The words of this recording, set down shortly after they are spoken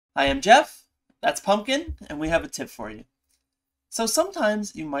Hi, I'm Jeff, that's Pumpkin, and we have a tip for you. So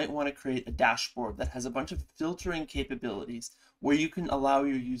sometimes you might want to create a dashboard that has a bunch of filtering capabilities where you can allow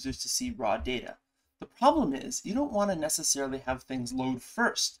your users to see raw data. The problem is you don't want to necessarily have things load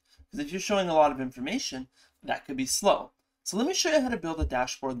first, because if you're showing a lot of information, that could be slow. So let me show you how to build a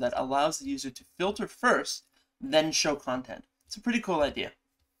dashboard that allows the user to filter first, then show content. It's a pretty cool idea.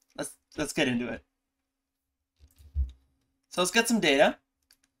 Let's get into it. So let's get some data.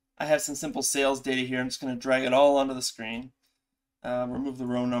 I have some simple sales data here. I'm just going to drag it all onto the screen. Remove the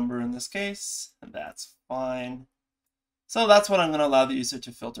row number in this case, and that's fine. So that's what I'm going to allow the user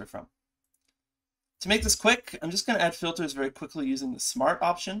to filter from. To make this quick, I'm just going to add filters very quickly using the Smart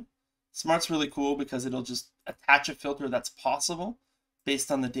option. Smart's really cool because it'll just attach a filter that's possible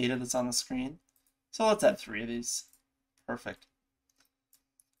based on the data that's on the screen. So let's add 3 of these. Perfect.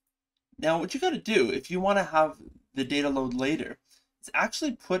 Now what you got to do if you want to have the data load later is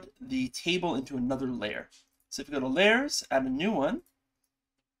actually put the table into another layer. So if you go to layers, add a new one,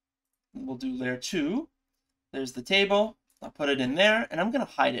 we'll do layer 2. There's the table, I'll put it in there, and I'm going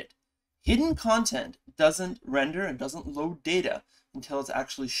to hide it. Hidden content doesn't render and doesn't load data until it's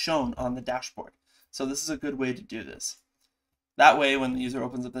actually shown on the dashboard. So this is a good way to do this. That way, when the user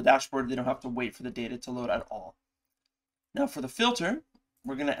opens up the dashboard, they don't have to wait for the data to load at all. Now for the filter,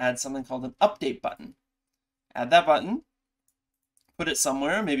 we're going to add something called an update button. Add that button, put it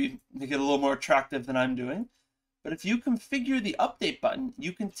somewhere, maybe make it a little more attractive than I'm doing. But if you configure the update button,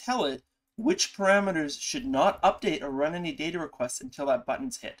 you can tell it which parameters should not update or run any data requests until that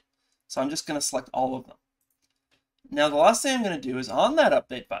button's hit. So I'm just going to select all of them. Now the last thing I'm going to do is on that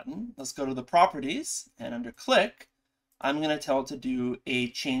update button, let's go to the properties, and under click, I'm going to tell it to do a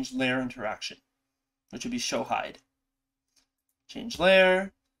change layer interaction, which would be show hide. Change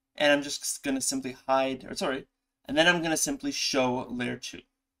layer, and I'm just going to simply hide, and then I'm going to simply show layer 2.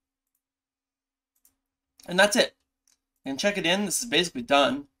 And that's it. And check it in. This is basically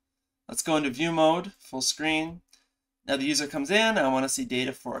done. Let's go into view mode, full screen. Now the user comes in. I want to see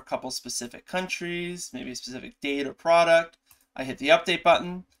data for a couple specific countries, maybe a specific date or product. I hit the update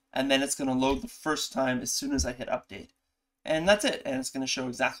button, and then it's going to load the first time as soon as I hit update. And that's it. And it's going to show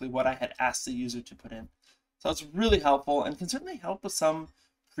exactly what I had asked the user to put in. So it's really helpful and can certainly help with some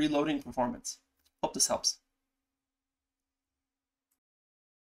preloading performance. Hope this helps.